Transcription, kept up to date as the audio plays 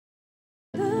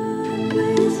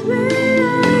Hello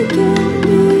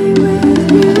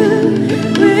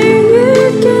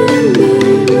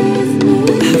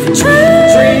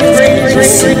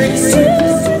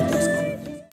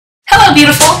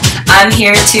beautiful! I'm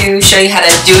here to show you how to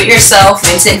do-it-yourself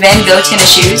Vincent Van Gogh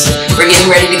tennis shoes. We're getting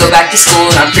ready to go back to school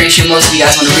and I'm pretty sure most of you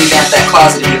guys want to revamp that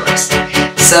closet of yours.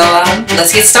 So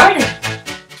let's get started.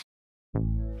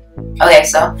 Okay,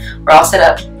 so we're all set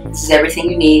up. This is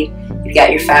everything you need. You've got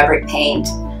your fabric paint,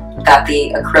 got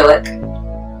the acrylic.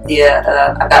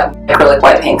 I've got acrylic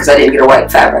white paint because I didn't get a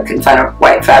white fabric. I couldn't find a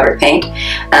white fabric paint.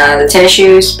 The tennis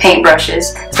shoes,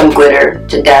 paintbrushes, some glitter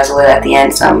to dazzle it at the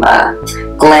end, some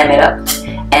glam it up.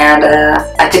 And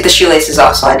I took the shoelaces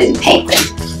off so I didn't paint them.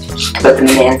 To put them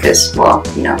in because, well,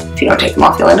 you know, if you don't take them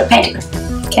off, you'll end up painting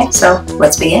them. Okay, so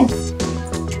let's begin.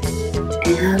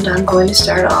 And I'm going to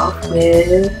start off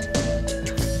with,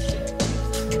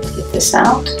 get this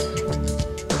out.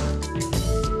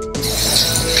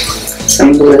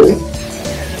 Some blue,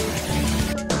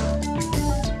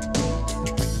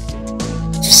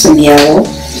 some yellow,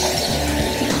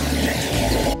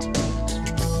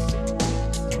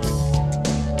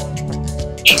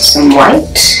 some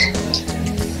white,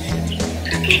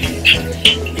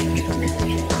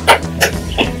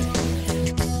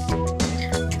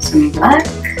 some black,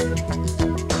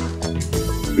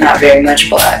 not very much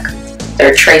black.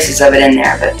 There are traces of it in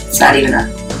there, but it's not even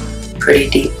a pretty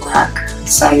deep black.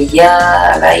 Some,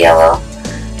 yeah, I got yellow,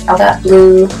 I got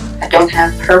blue, I don't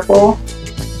have purple,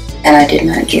 and I did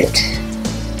not get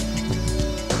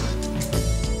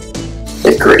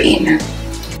the green.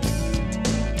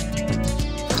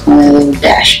 Only a little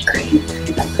dash of green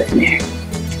I put in there.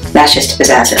 That's just to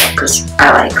pizzazz it up because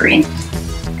I like green.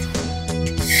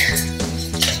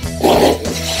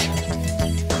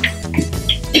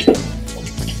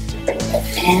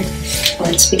 And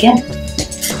let's begin.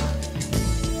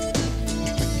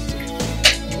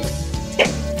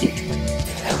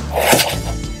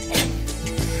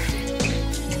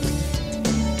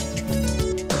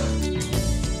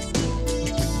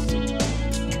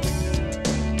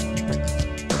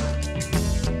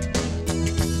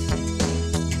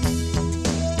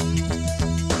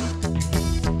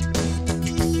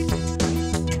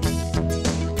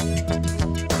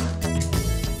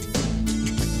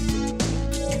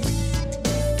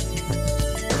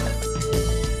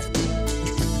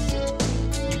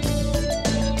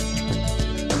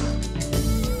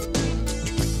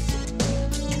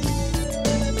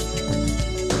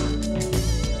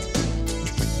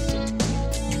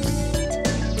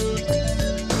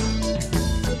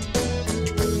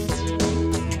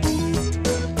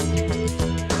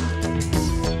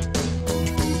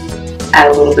 Add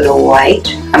a little bit of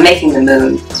white. I'm making the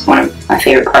moon. It's one of my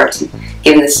favorite parts. And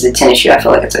given this is a tennis shoe, I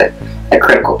feel like it's a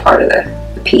critical part of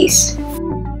the piece.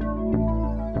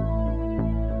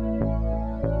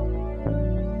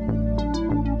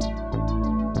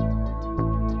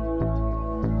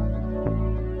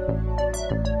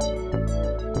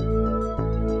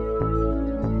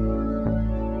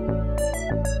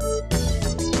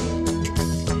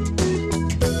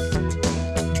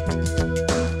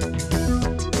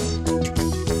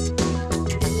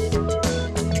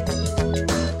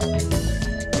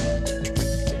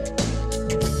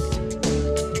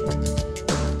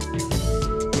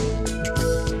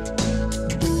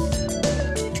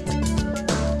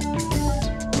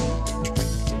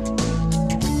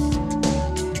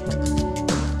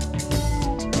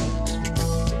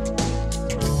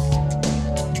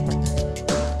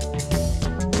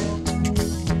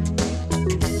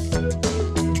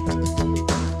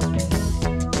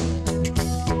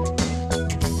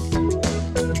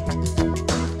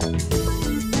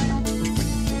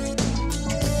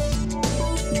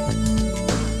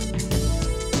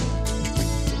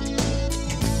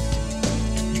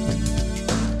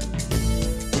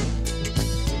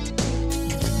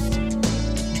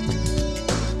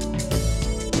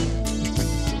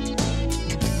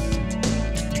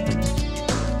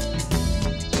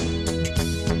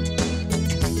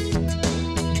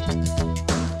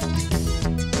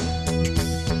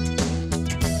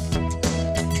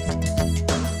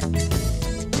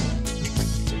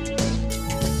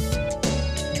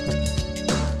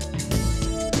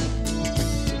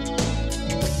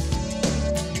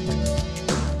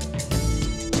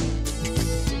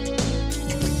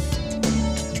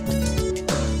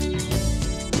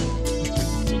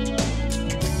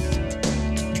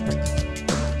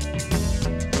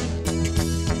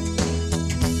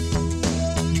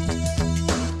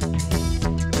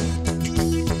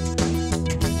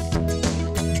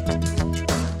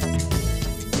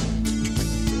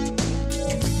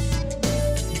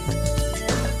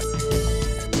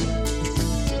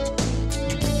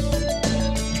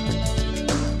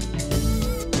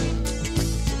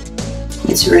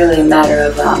 It's really a matter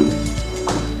of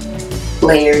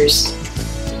layers,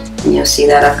 and you'll see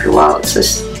that after a while. It's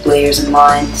just layers and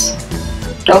lines.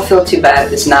 Don't feel too bad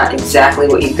if it's not exactly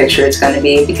what you picture it's going to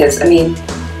be, because I mean,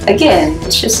 again,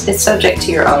 it's subject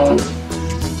to your own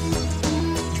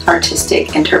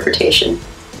artistic interpretation.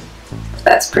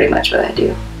 That's pretty much what I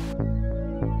do.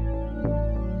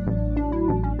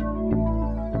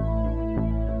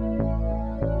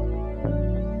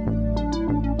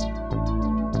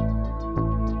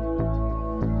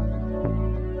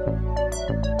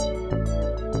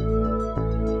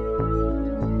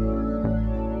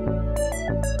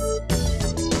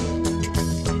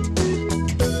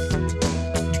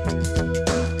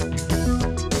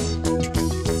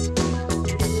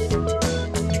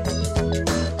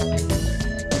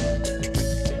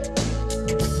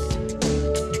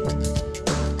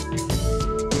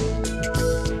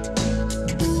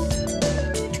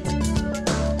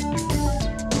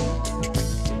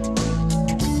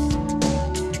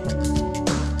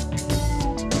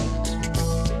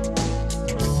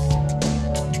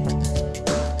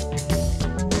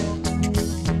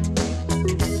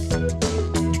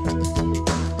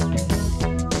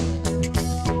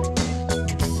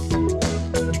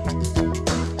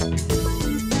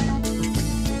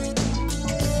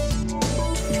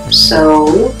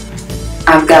 So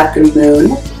I've got the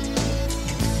moon,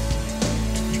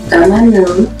 done my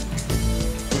moon,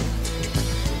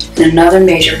 and another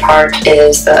major part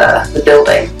is the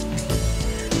building.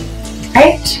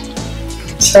 Right,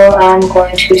 so I'm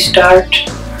going to start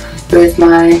with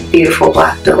my beautiful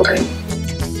black building.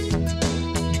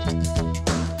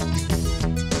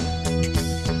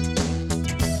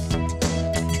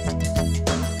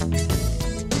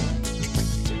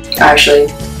 Actually,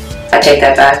 I take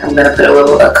that back. I'm gonna put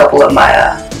a couple of my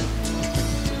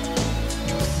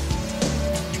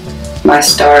my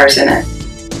stars in it.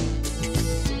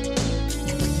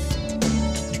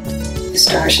 The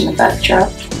stars in the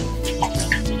backdrop.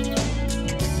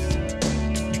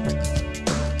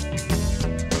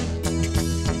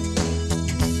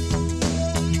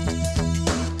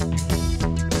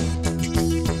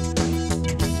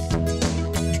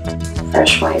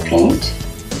 Fresh white paint,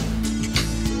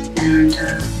 and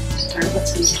start with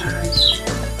some stars.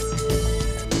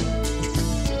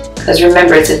 Because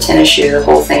remember, it's a tennis shoe, the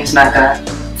whole thing's not gonna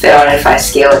fit on it if I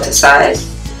scale it to size.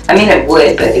 I mean, it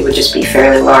would, but it would just be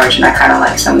fairly large, and I kind of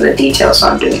like some of the details, so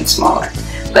I'm doing it smaller.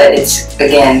 But it's,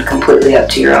 again, completely up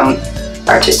to your own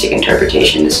artistic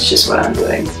interpretation. This is just what I'm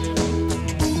doing.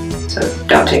 So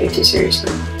don't take it too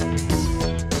seriously.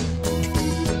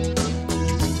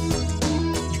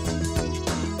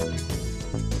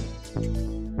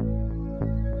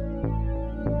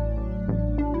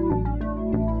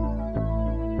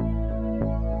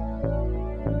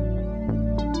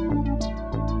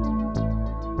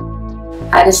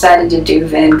 I decided to do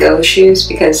Van Gogh shoes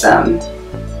because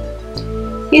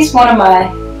he's one of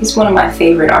my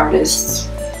favorite artists,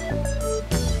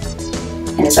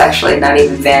 and it's actually not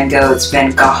even Van Gogh, it's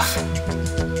Van Gogh,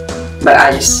 but I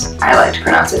like to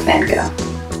pronounce it Van Gogh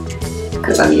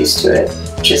because I'm used to it,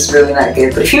 which is really not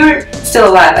good. But if you were still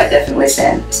alive, I'd definitely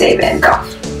say Van Gogh,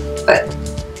 but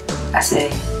I say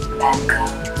Van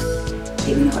Gogh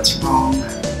even though it's wrong.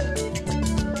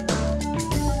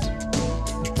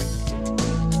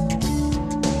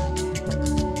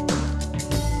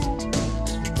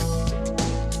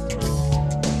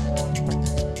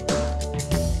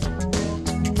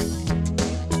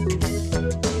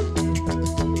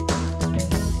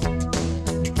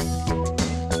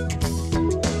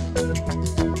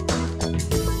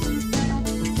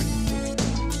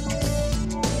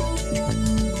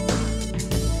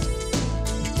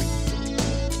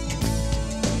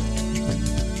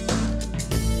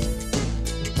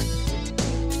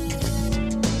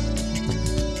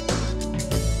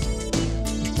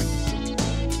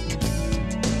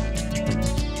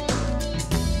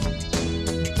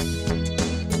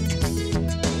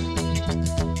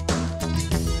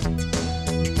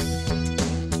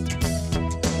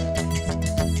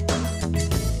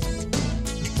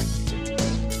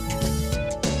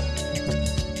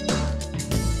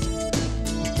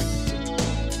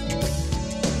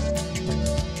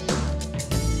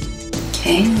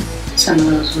 Okay, some of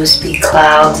those wispy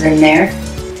clouds in there.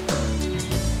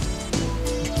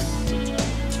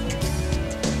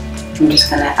 I'm just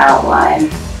going to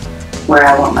outline where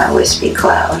I want my wispy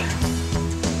cloud.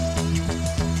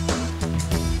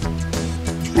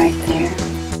 Right there.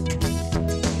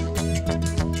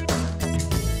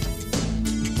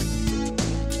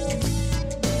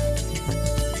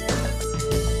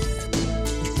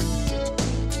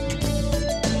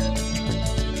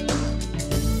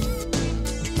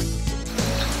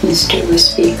 Mr.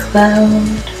 Wispy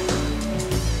Cloud.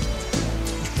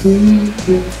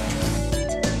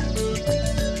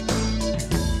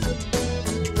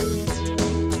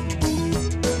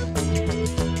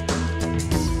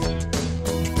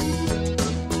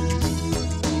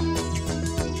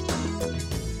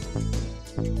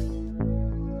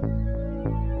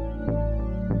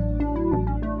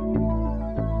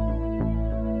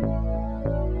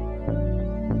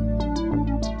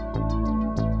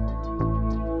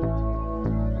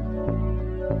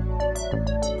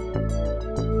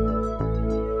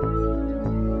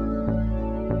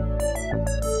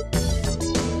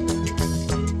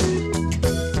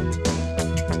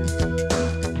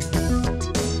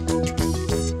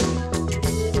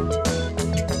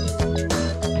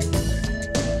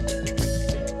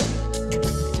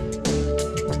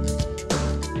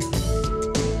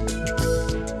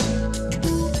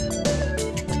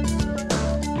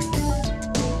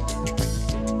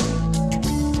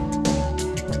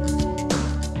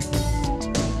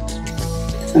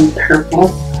 Some purple,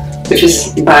 which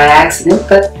is by accident,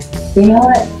 but you know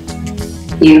what?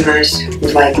 The universe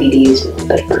would like me to use a little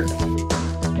bit of purple.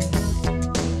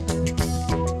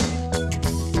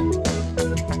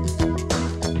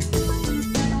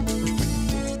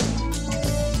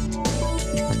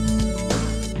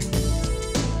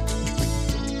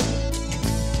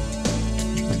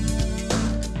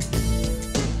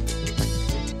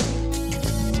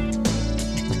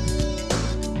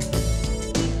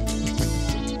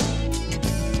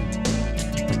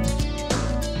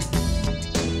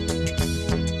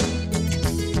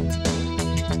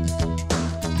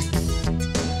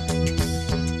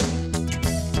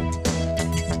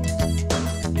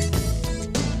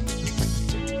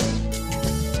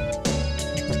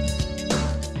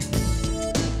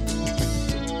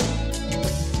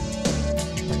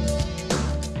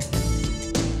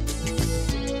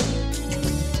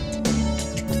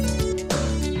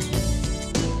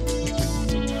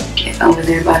 Over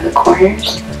there by the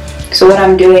corners. So what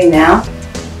I'm doing now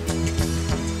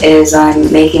is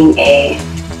I'm making a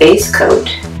base coat,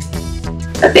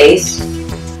 a base,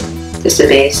 just a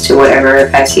base to whatever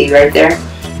I see right there,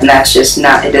 and that's just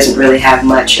not, it doesn't really have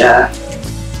much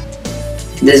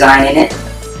design in it.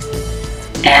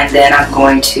 And then I'm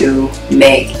going to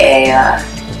make a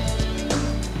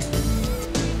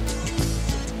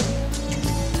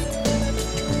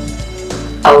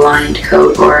lined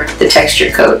coat, or the texture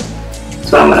coat.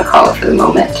 That's what I'm going to call it for the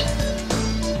moment.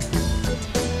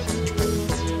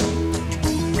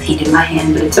 Painted my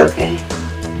hand, but it's okay.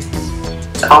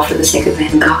 It's all for the sake of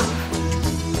Van Gogh.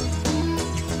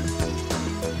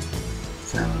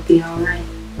 So it'll be alright.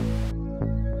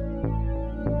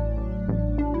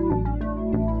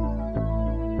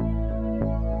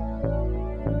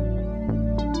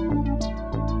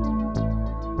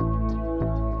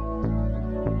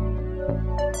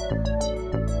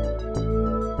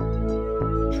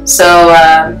 So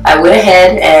I went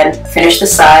ahead and finished the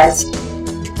sides,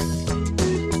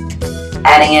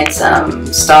 adding in some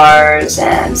stars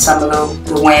and some of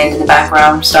the wind in the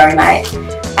background, Starry Night.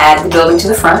 Added the building to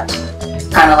the front,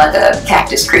 kind of like a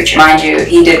cactus creature. Mind you,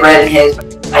 he did red in his,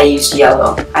 I used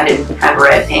yellow. I didn't have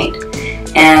red paint.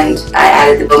 And I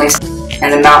added the buildings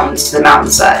and the mountains to the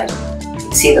mountainside. You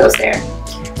can see those there.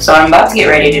 So what I'm about to get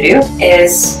ready to do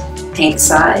is paint the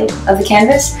side of the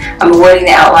canvas. I'm avoiding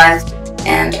the outlines.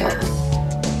 And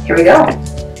here we go.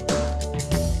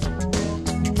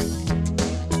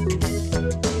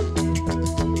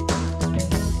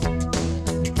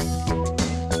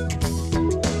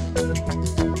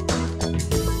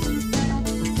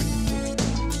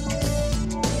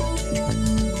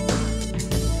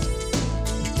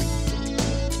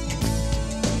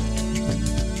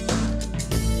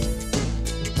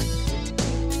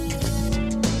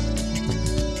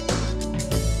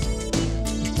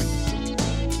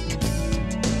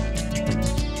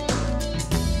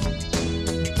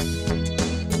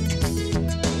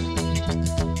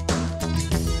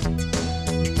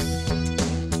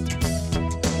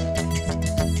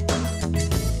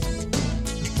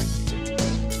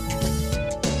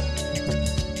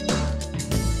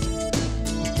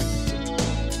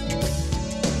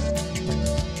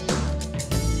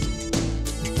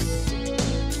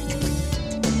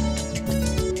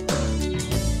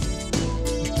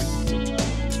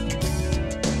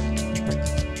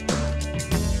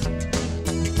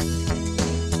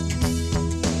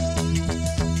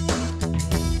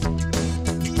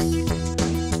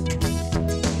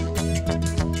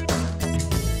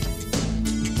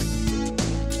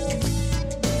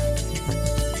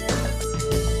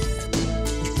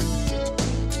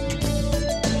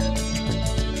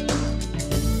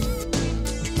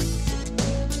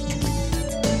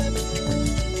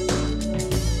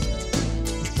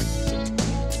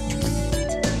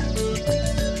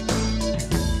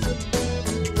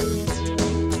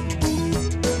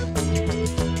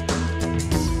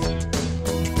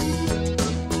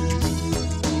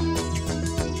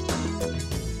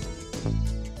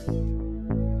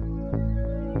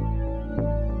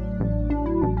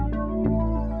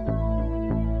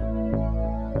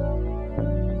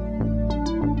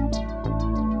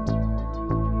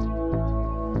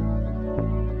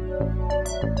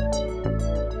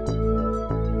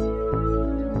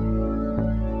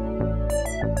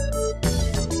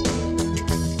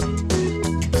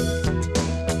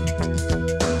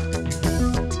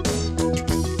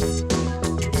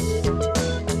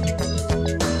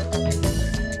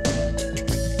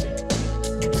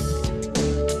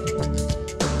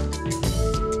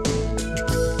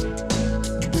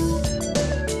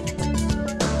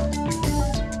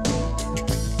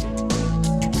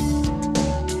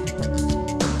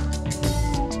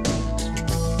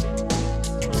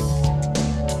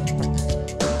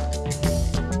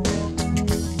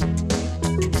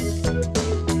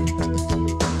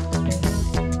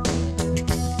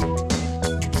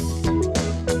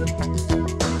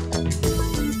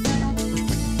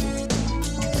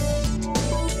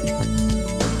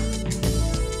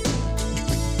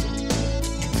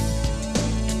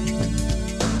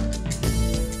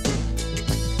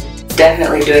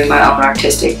 definitely doing my own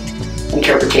artistic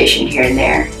interpretation here and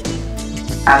there.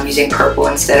 I'm using purple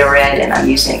instead of red, and I'm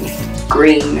using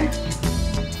green.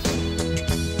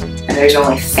 And there's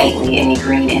only faintly any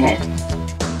green in it.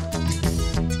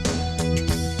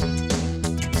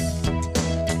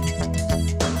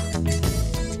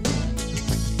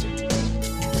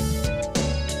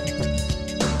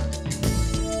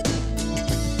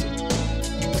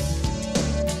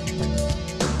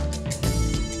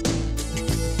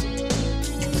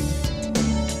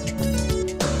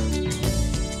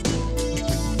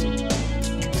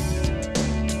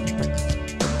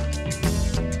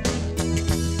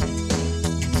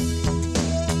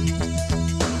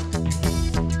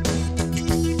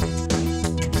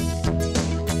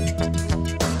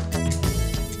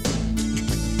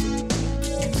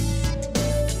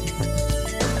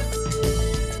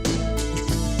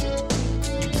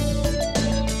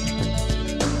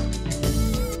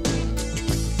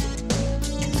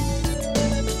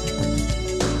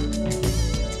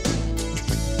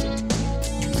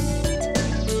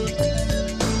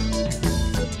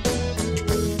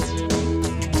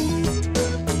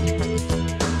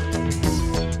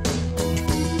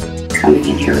 Coming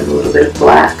in here with a little bit of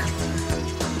black.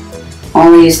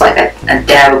 Only use like a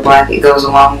dab of black. It goes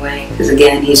a long way because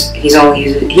again, he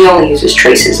only uses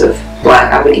traces of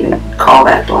black. I wouldn't even call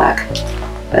that black,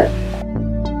 but.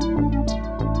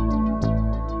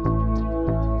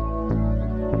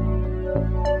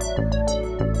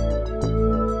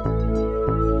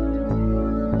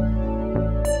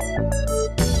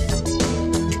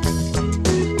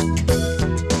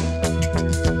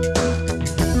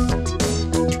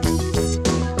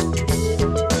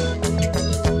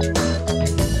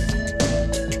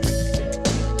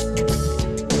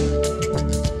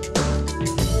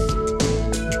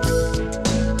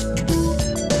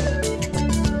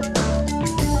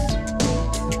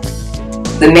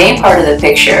 The main part of the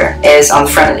picture is on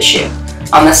the front of the shoe.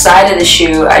 On the side of the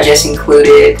shoe, I just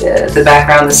included the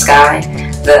background, the sky,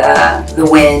 the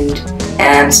wind,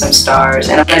 and some stars.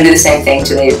 And I'm going to do the same thing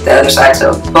to the other side,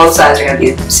 so both sides are going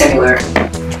to be similar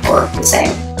or the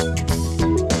same.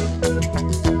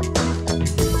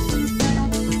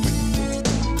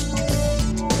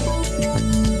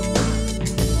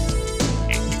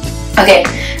 Okay,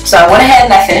 so I went ahead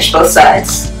and I finished both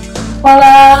sides.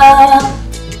 Voila!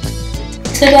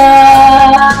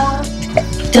 Ta-da!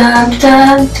 Dun,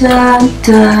 dun, dun,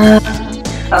 dun.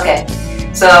 Okay,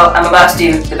 so I'm about to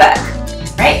do the back,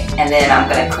 right? And then I'm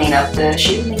gonna clean up the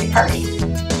shoe and make it party.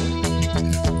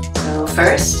 So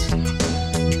first,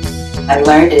 I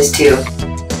learned is to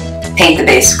paint the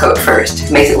base coat first.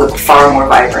 It makes it look far more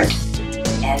vibrant,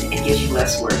 and it gives you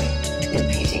less work than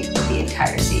painting the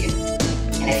entire scene.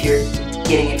 And if you're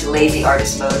getting into lazy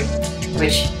artist mode,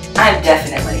 which I'm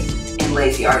definitely in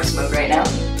lazy artist mode right now,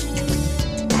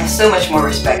 I have so much more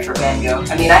respect for Van Gogh.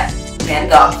 I mean, Van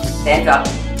Gogh.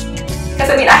 Because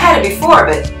I mean, I had it before,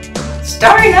 but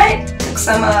Starry Night took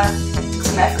some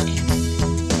effort.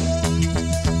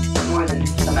 More than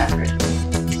some effort.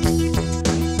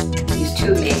 He's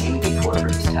too amazing before for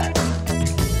his time.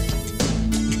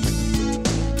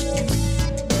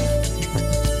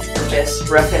 So just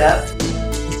rough it up.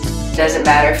 Doesn't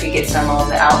matter if you get some on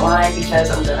the outline because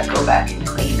I'm gonna go back and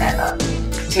clean that up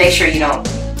to make sure you don't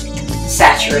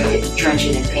saturate it, drench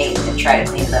it in paint, and try to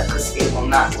clean it up because it will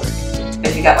not work. But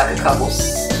if you got like a couple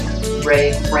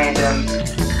random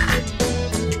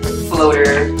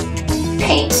floater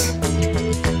paint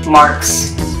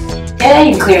marks, yeah,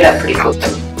 you can clear it up pretty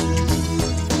quickly.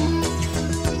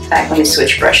 In fact, let me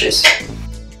switch brushes.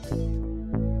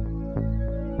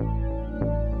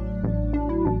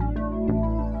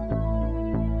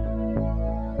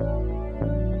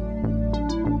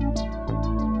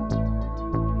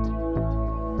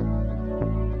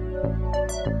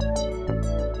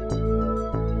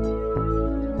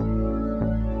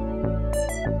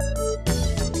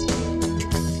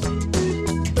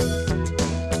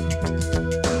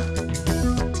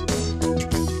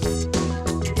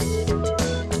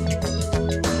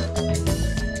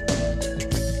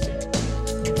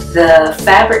 The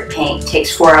fabric paint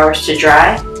takes 4 hours to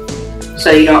dry,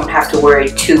 so you don't have to worry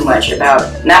too much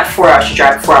about, not 4 hours to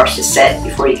dry, but 4 hours to set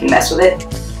before you can mess with it.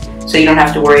 So you don't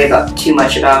have to worry about too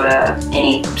much about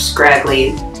any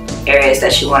scraggly areas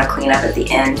that you want to clean up at the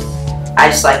end. I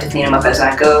just like to clean them up as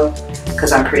I go,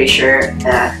 because I'm pretty sure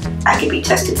that I could be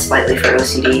tested slightly for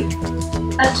OCD,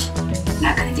 but I'm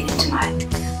not going to get into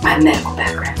my medical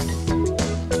background.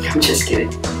 I'm just kidding.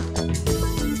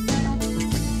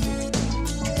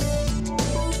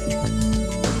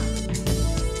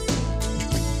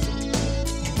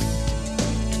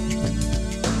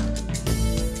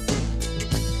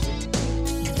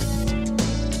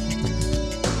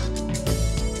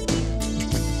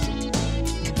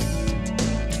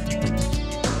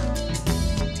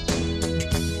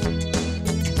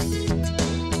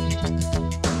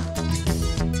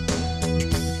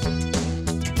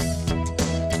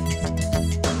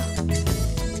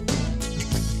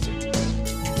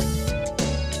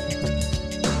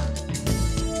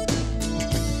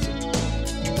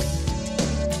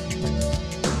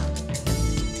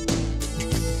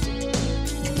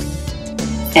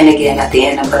 And again, at the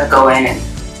end, I'm going to go in and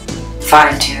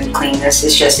fine tune, clean this.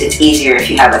 It's easier if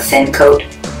you have a thin coat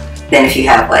than if you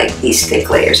have like these thick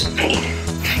layers of paint.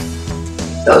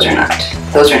 Those are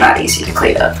not easy to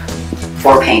clean up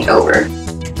or paint over.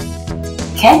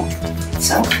 Okay,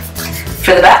 so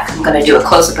for the back, I'm going to do a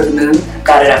close-up of the moon. I've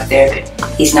got it up there,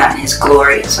 but he's not in his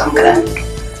glory, so I'm going to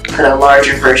put a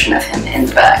larger version of him in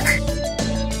the back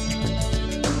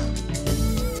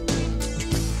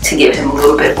to give him a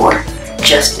little bit more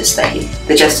justice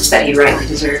the justice that he rightly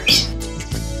deserves.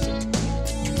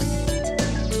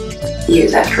 He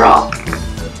is, after all,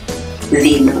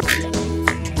 the moon.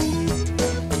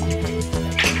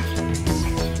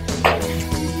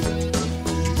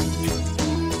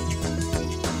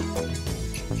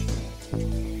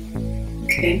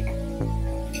 Okay.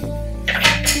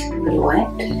 A little wet.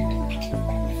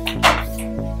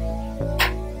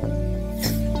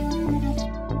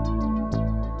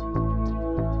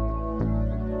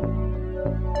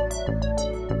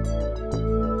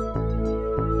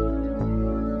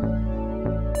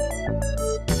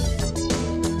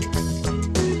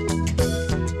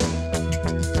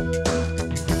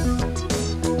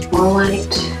 More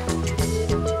white.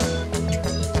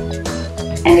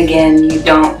 And again, you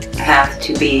don't have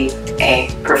to be a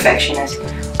perfectionist.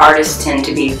 Artists tend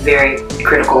to be very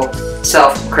critical,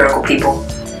 self-critical people.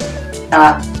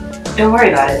 Don't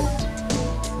worry about it.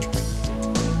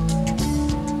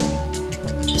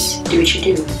 Just do what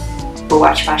you do. But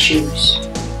watch my shoes.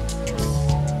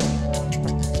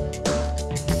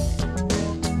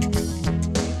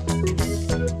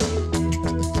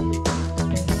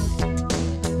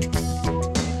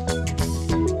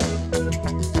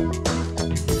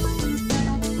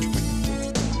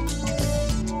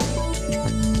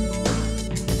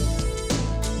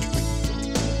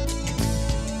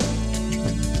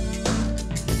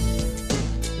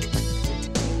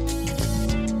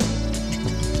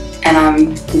 And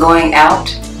I'm going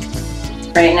out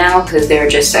right now because there are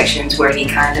just sections where he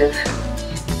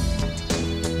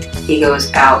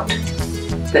goes out,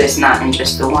 but it's not in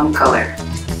just the one color.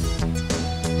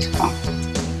 So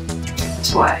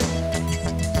that's why.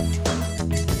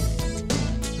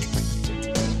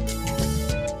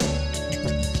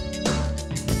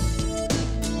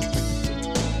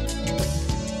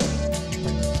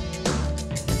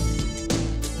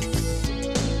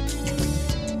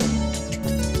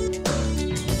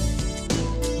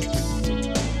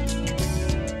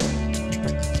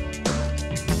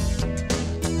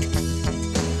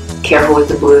 Careful with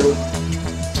the blue.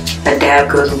 A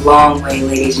dab goes a long way,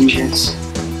 ladies and gents.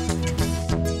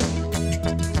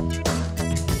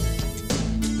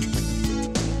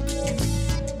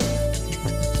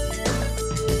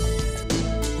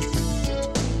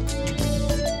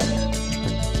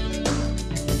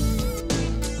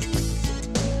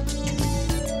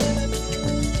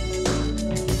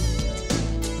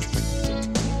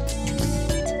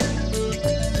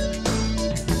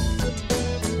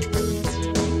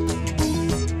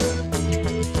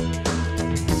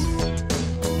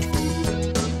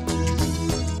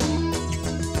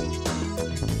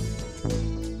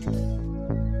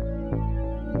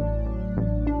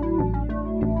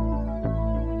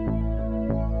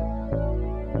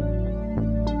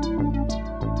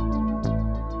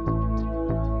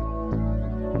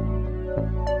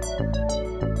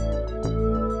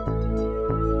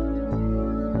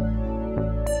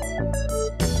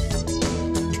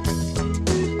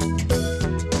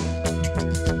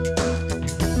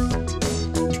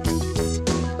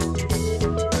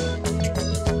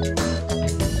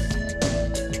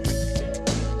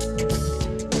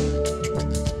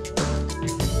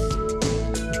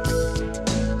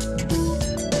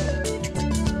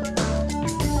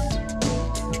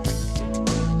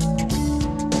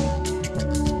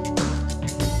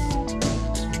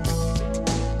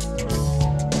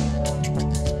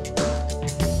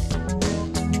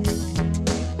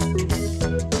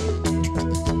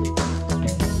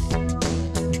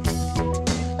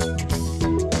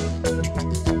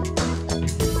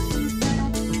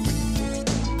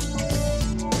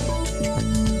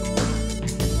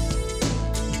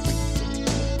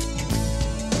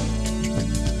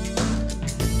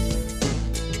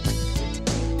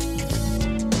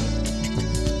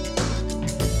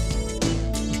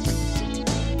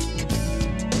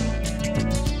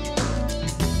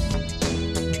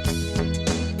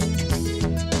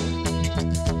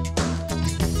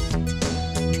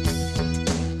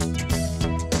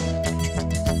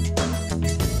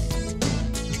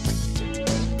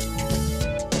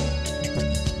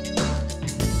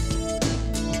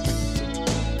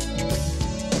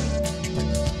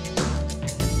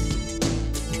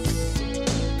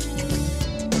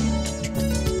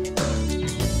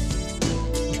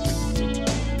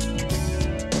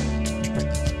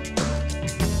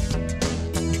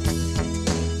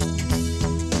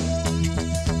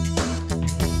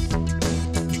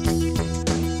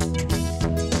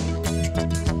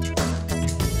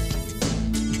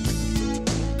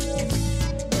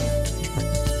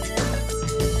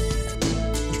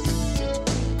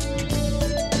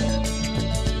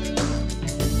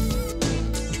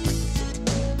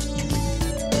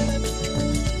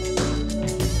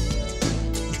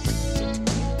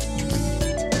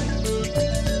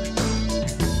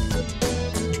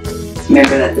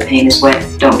 Remember that the paint is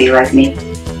wet. Don't be like me.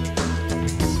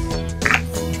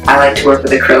 I like to work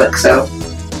with acrylic, so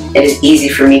it is easy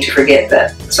for me to forget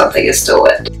that something is still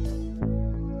wet.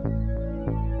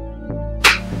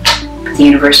 The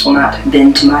universe will not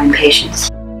bend to my impatience.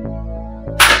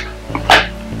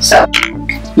 So,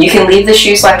 you can leave the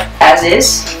shoes like as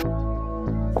is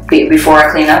before I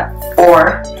clean up,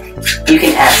 or you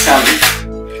can add some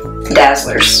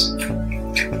Dazzlers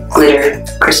glitter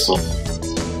crystal.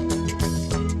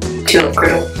 Tulip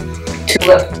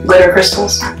glitter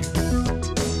crystals.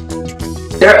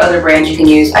 There are other brands you can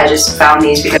use. I just found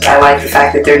these because I like the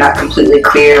fact that they're not completely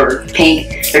clear or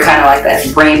pink. They're kind of like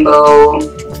that rainbow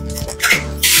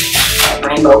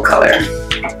color.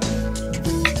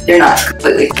 They're not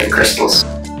completely clear crystals.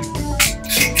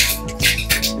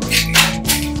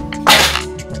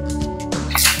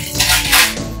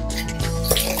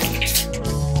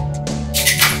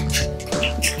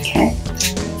 Okay.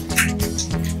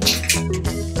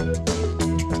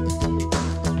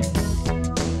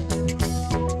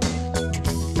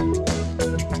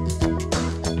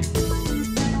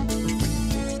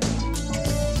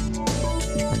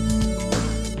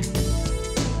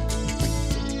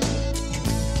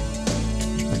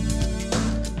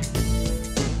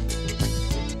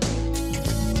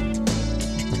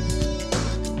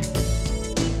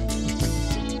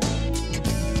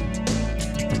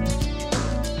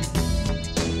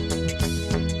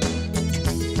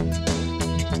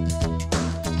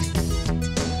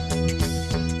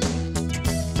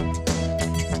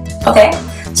 Okay,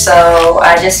 so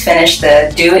I just finished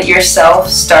the do-it-yourself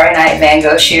Starry Night Van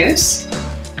Gogh shoes.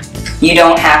 You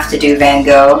don't have to do Van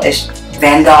Gogh. It's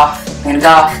Van Gogh.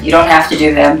 You don't have to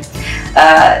do them.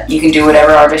 You can do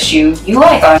whatever artist you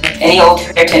like on any old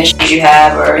pair of tennis shoes you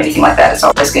have or anything like that. It's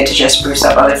always good to just spruce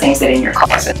up other things that are in your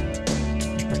closet.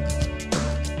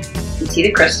 You can see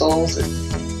the crystals,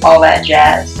 all that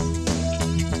jazz.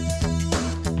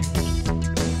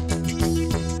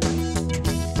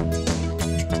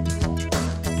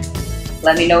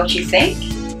 Let me know what you think,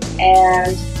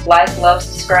 and like, love,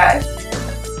 subscribe.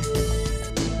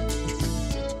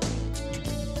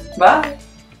 Bye.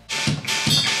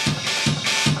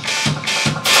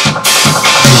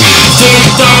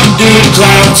 Thunder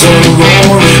clouds are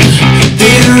roaring.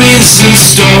 There is a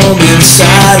storm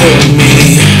inside of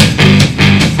me.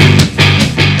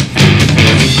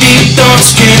 Deep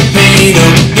thoughts can't paint a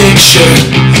picture.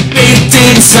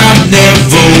 Paintings I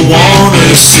never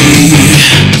wanna see.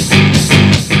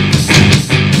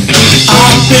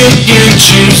 Pick and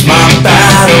choose my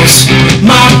battles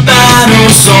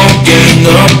all gang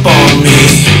up on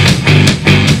me.